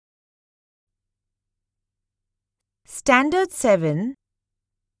Standard 7,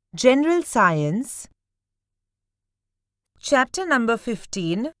 General Science, Chapter number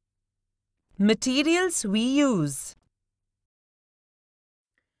 15, Materials we use.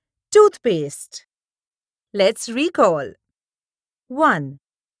 Toothpaste. Let's recall. 1.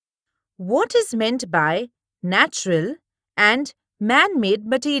 What is meant by natural and man-made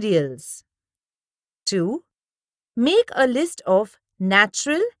materials? 2. Make a list of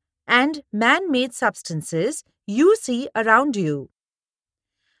natural and man-made substances you see around you.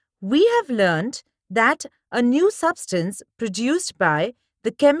 We have learnt that a new substance produced by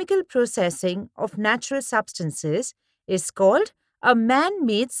the chemical processing of natural substances is called a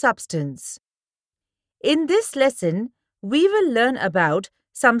man-made substance. In this lesson, we will learn about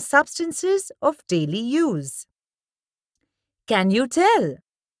some substances of daily use. Can you tell?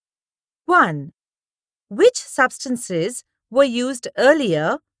 1. Which substances were used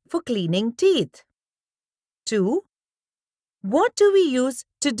earlier for cleaning teeth? 2. What do we use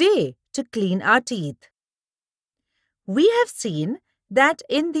today to clean our teeth? We have seen that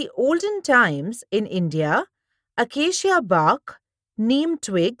in the olden times in India, acacia bark, neem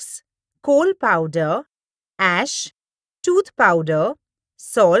twigs, coal powder, ash, tooth powder,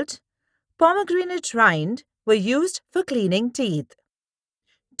 salt, pomegranate rind were used for cleaning teeth.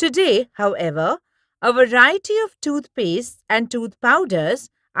 Today, however, a variety of toothpastes and tooth powders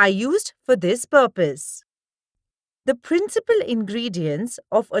are used for this purpose. The principal ingredients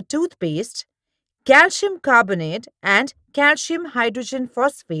of a toothpaste, calcium carbonate and calcium hydrogen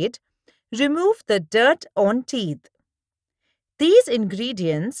phosphate, remove the dirt on teeth. These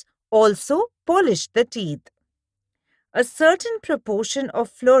ingredients also polish the teeth. A certain proportion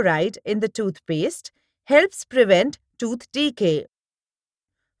of fluoride in the toothpaste helps prevent tooth decay.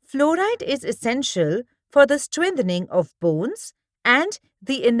 Fluoride is essential for the strengthening of bones and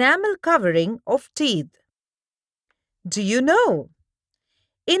the enamel covering of teeth. Do you know?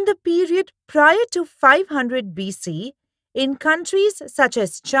 In the period prior to 500 BC, in countries such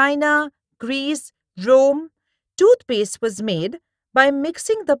as China, Greece, Rome, toothpaste was made by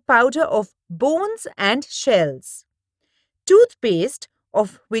mixing the powder of bones and shells. Toothpaste,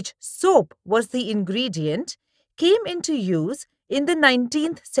 of which soap was the ingredient, came into use in the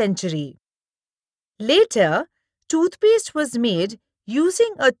 19th century. Later, toothpaste was made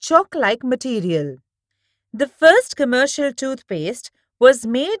using a chalk-like material. The first commercial toothpaste was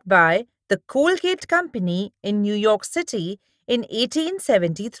made by the Colgate Company in New York City in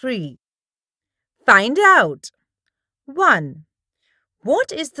 1873. Find out. 1.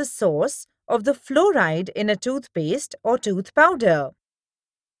 What is the source of the fluoride in a toothpaste or tooth powder?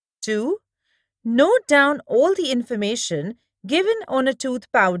 2. Note down all the information given on a tooth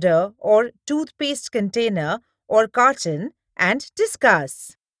powder or toothpaste container or carton and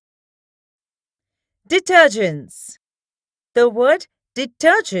discuss. Detergents. The word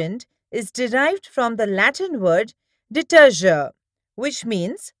detergent is derived from the Latin word detergere, which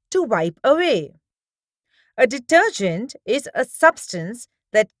means to wipe away. A detergent is a substance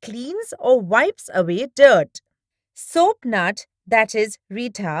that cleans or wipes away dirt. Soap nut, that is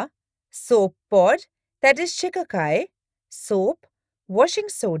Rita, soap pod, that is Shikakai, soap, washing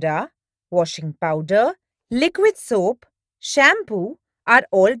soda, washing powder, liquid soap, shampoo are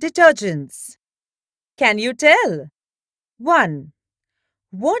all detergents. Can you tell? 1.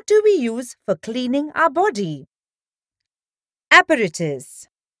 What do we use for cleaning our body? Apparatus.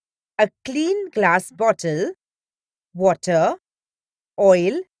 A clean glass bottle, water,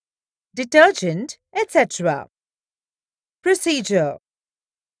 oil, detergent, etc. Procedure.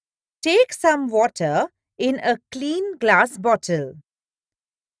 Take some water in a clean glass bottle.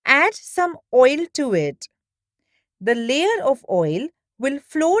 Add some oil to it. The layer of oil will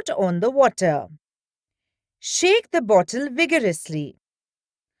float on the water. Shake the bottle vigorously.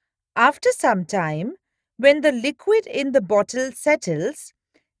 After some time, when the liquid in the bottle settles,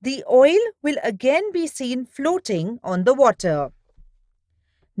 the oil will again be seen floating on the water.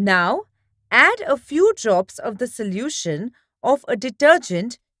 Now, add a few drops of the solution of a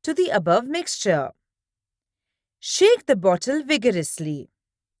detergent to the above mixture. Shake the bottle vigorously.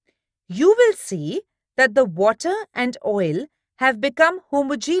 You will see that the water and oil have become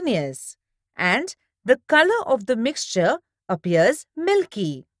homogeneous and the color of the mixture appears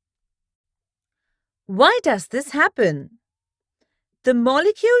milky. Why does this happen? The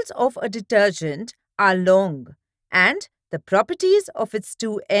molecules of a detergent are long and the properties of its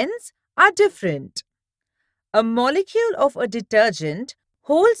two ends are different. A molecule of a detergent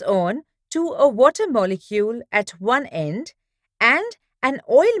holds on to a water molecule at one end and an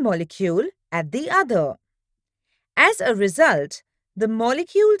oil molecule at the other. As a result, the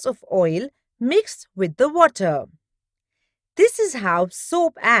molecules of oil mix with the water. This is how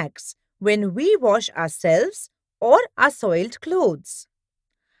soap acts when we wash ourselves or our soiled clothes.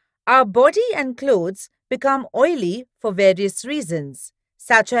 Our body and clothes become oily for various reasons,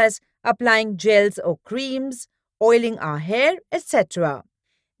 such as applying gels or creams, oiling our hair, etc.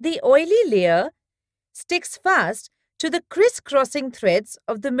 The oily layer sticks fast to the crisscrossing threads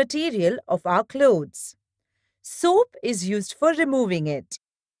of the material of our clothes. Soap is used for removing it.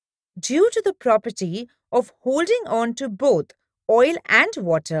 Due to the property of holding on to both oil and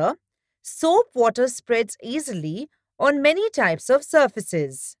water, soap water spreads easily on many types of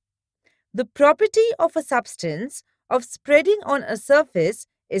surfaces. The property of a substance of spreading on a surface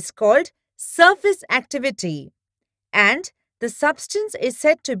is called surface activity, and the substance is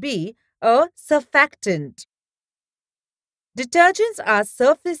said to be a surfactant. Detergents are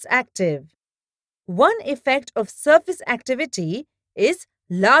surface active. One effect of surface activity is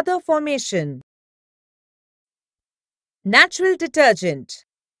lather formation. Natural detergent.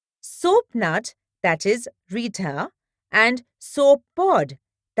 Soap nut, that is Rita, and soap pod,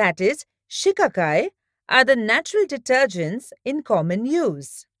 that is Shikakai, are the natural detergents in common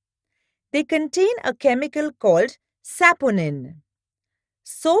use. They contain a chemical called saponin.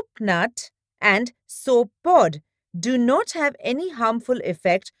 Soap nut and soap pod do not have any harmful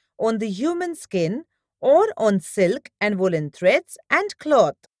effect on the human skin or on silk and woolen threads and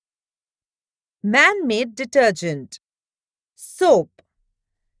cloth. Man-made detergent. Soap.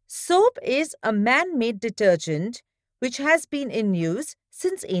 Soap is a man-made detergent which has been in use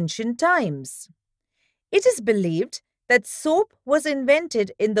since ancient times. It is believed that soap was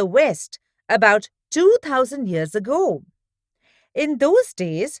invented in the West about 2000 years ago. In those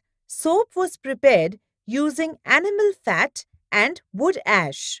days, soap was prepared using animal fat and wood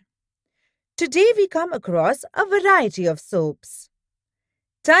ash. Today we come across a variety of soaps.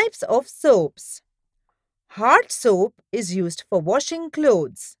 Types of soaps. Hard soap is used for washing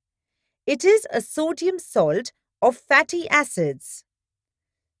clothes. It is a sodium salt of fatty acids.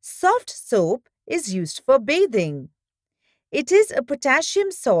 Soft soap is used for bathing. It is a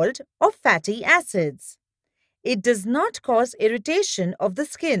potassium salt of fatty acids. It does not cause irritation of the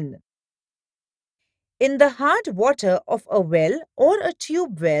skin. In the hard water of a well or a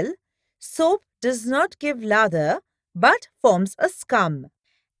tube well, soap does not give lather but forms a scum.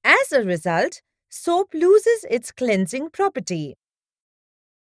 As a result, soap loses its cleansing property.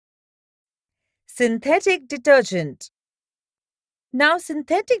 Synthetic detergent. Now,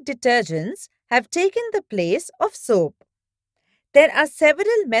 synthetic detergents have taken the place of soap. There are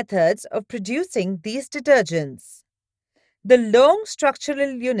several methods of producing these detergents. The long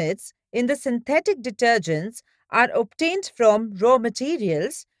structural units in the synthetic detergents are obtained from raw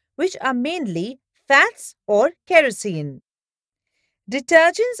materials, which are mainly fats or kerosene.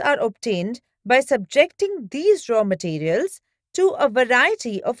 Detergents are obtained by subjecting these raw materials to a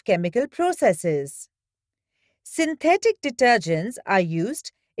variety of chemical processes. Synthetic detergents are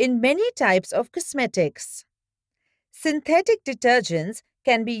used in many types of cosmetics. Synthetic detergents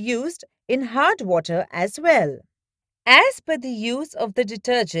can be used in hard water as well. As per the use of the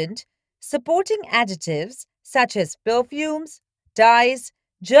detergent, supporting additives such as perfumes, dyes,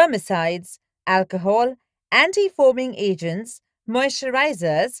 germicides, alcohol, anti-foaming agents,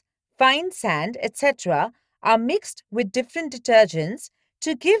 moisturizers, fine sand, etc. are mixed with different detergents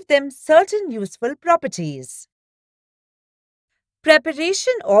to give them certain useful properties.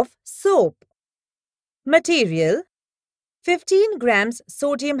 Preparation of soap. Material: 15 grams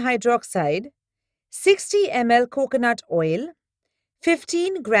sodium hydroxide, 60 ml coconut oil,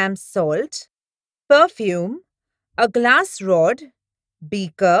 15 grams salt, perfume, a glass rod,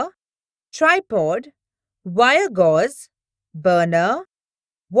 beaker, tripod, wire gauze, burner,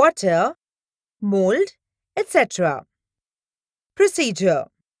 water, mold, etc. Procedure: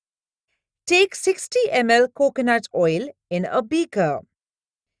 take 60 ml coconut oil in a beaker.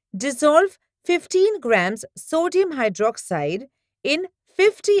 Dissolve 15 grams sodium hydroxide in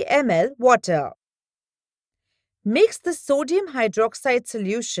 50 ml water. Mix the sodium hydroxide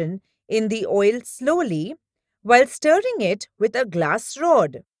solution in the oil slowly while stirring it with a glass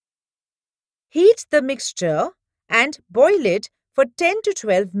rod. Heat the mixture and boil it for 10 to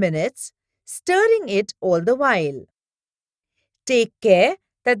 12 minutes, stirring it all the while. Take care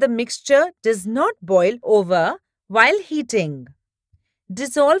that the mixture does not boil over while heating.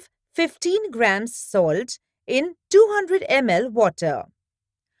 Dissolve 15 grams salt in 200 ml water.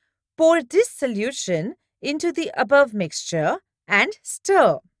 Pour this solution into the above mixture and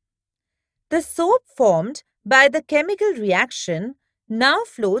stir. The soap formed by the chemical reaction now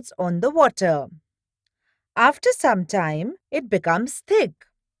floats on the water. After some time, it becomes thick.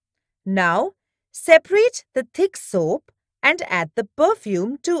 Now, separate the thick soap and add the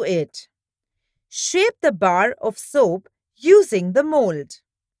perfume to it. Shape the bar of soap using the mold.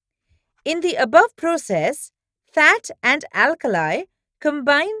 In the above process, fat and alkali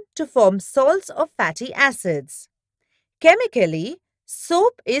combine to form salts of fatty acids. Chemically,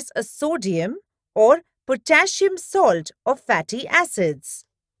 soap is a sodium or potassium salt of fatty acids.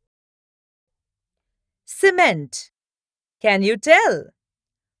 Cement. Can you tell?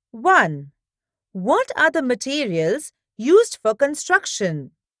 1. What are the materials used for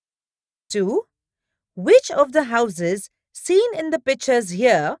construction? 2. Which of the houses seen in the pictures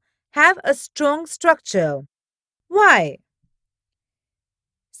here have a strong structure? Why?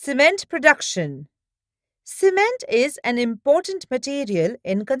 Cement production. Cement is an important material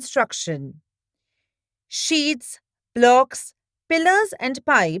in construction. Sheets, blocks, pillars and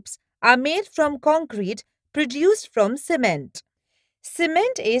pipes are made from concrete produced from cement.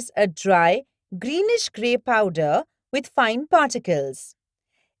 Cement is a dry, greenish-grey powder with fine particles.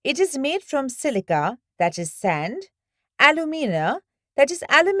 It is made from silica, that is sand, alumina, that is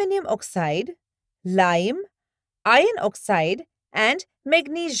aluminium oxide, lime, iron oxide, and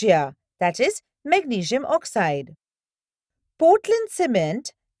magnesia, that is magnesium oxide. Portland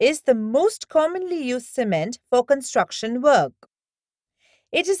cement is the most commonly used cement for construction work.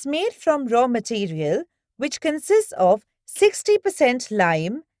 It is made from raw material which consists of 60%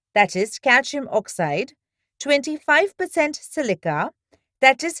 lime, that is calcium oxide, 25% silica,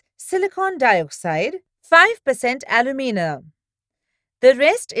 that is silicon dioxide, 5% alumina. The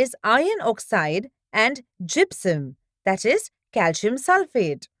rest is iron oxide and gypsum, that is calcium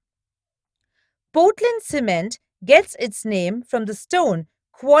sulfate. Portland cement gets its name from the stone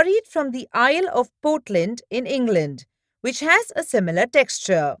quarried from the Isle of Portland in England, which has a similar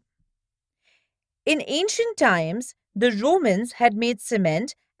texture. In ancient times, the Romans had made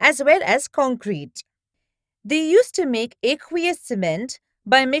cement as well as concrete. They used to make aqueous cement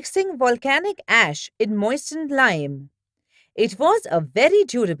by mixing volcanic ash in moistened lime. It was a very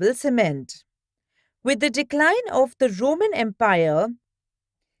durable cement. With the decline of the Roman Empire,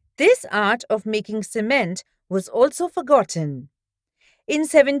 this art of making cement was also forgotten. In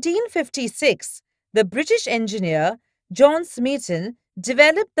 1756, the British engineer John Smeaton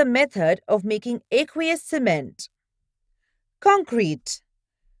developed the method of making aqueous cement. Concrete.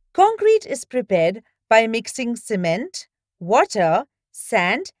 Concrete is prepared by mixing cement, water,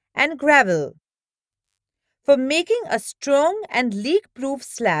 sand, and gravel. For making a strong and leak-proof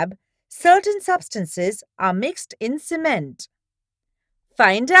slab, certain substances are mixed in cement.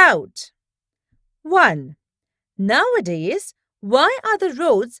 Find out. 1. Nowadays, why are the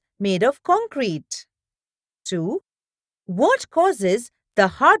roads made of concrete? 2. What causes the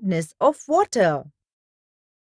hardness of water?